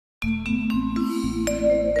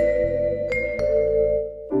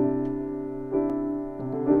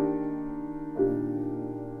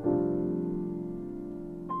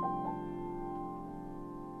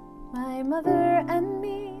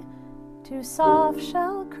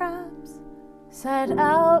soft-shell crabs set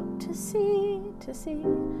out to see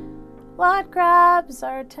what grabs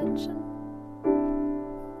our attention.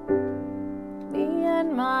 Me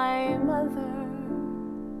and my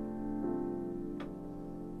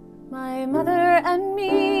mother and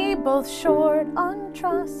me, both short on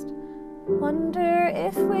trust, wonder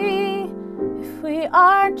if we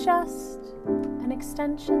are just an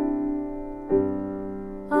extension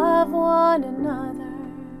of one another.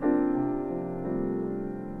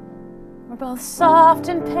 We're both soft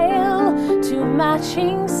and pale, two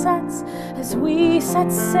matching sets. As we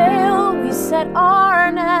set sail, we set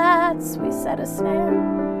our nets, we set a snare.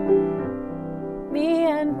 Me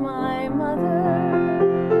and my mother,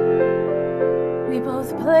 we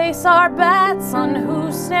both place our bets on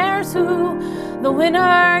who snares who. The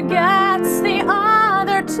winner gets the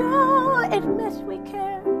other to admit we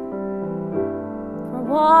care for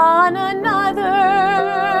one another.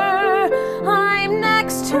 I'm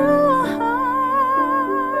next to her,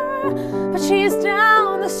 but she's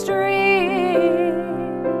down the street.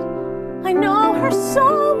 I know her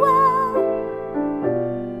so well,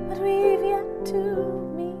 but we've yet to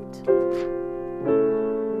meet.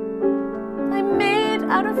 I'm made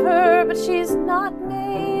out of her, but she's not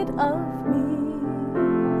made of me.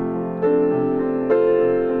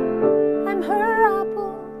 I'm her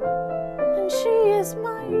apple, and she is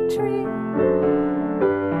my tree.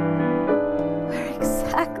 We're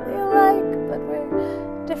exactly alike, but we're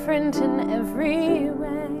different in every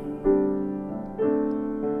way.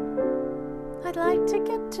 I'd like to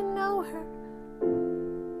get to know her,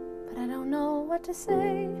 but I don't know what to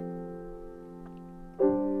say.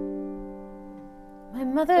 My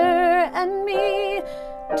mother and me,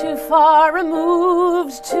 too far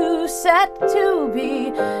removed, too set to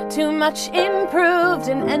be, too much improved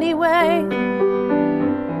in any way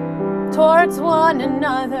towards one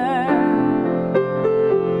another.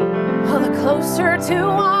 Oh, the closer to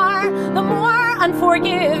are, the more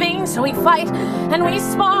unforgiving. So we fight and we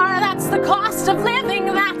spar. That's the cost of living.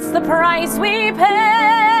 That's the price we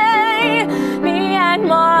pay. Me and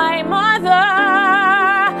my mother,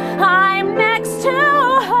 I'm next to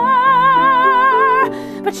her,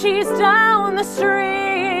 but she's down the street.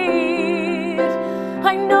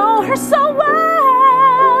 I know her so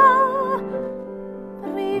well,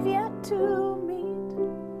 but we've yet to meet.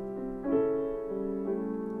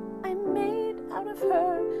 I'm made out of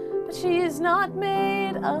her, but she's not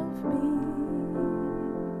made of me.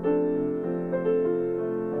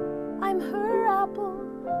 I'm her apple,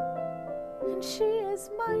 and she is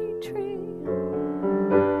my tree.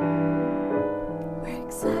 We're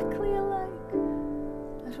exactly alike,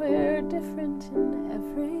 but we're different in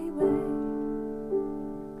every way.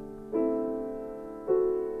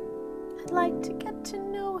 I'd like to get to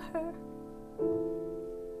know her,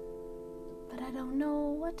 but I don't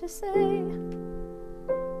know what to say.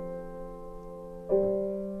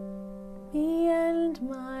 Me and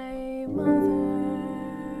my mother,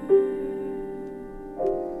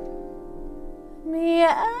 me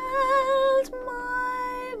and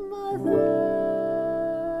my mother.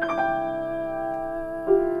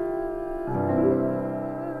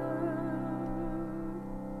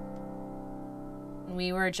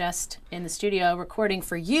 We were just in the studio recording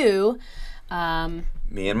for you.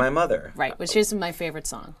 Me and My Mother. Right, which is my favorite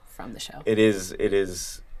song from the show. It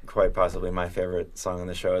is quite possibly my favorite song on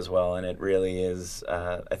the show as well, and it really is,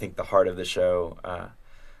 I think, the heart of the show,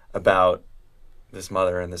 about this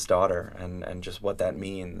mother and this daughter and just what that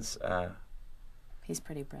means. He's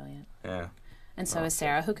pretty brilliant. Yeah. And so is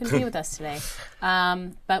Sara, who couldn't be with us today.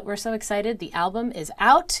 But we're so excited. The album is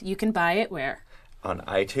out. You can buy it where? On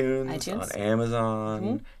iTunes, on Amazon.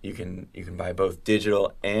 Mm-hmm. You can buy both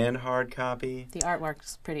digital and hard copy. The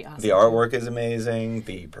artwork's pretty awesome. The artwork is amazing.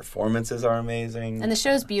 The performances are amazing. And the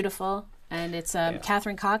show's beautiful. And it's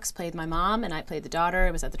Catherine Cox played my mom, and I played the daughter.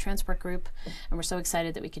 It was at the Transport Group. And we're so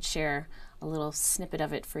excited that we could share a little snippet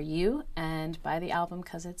of it for you and buy the album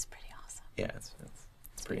because it's pretty awesome. Yeah, it's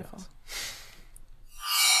pretty beautiful. Awesome.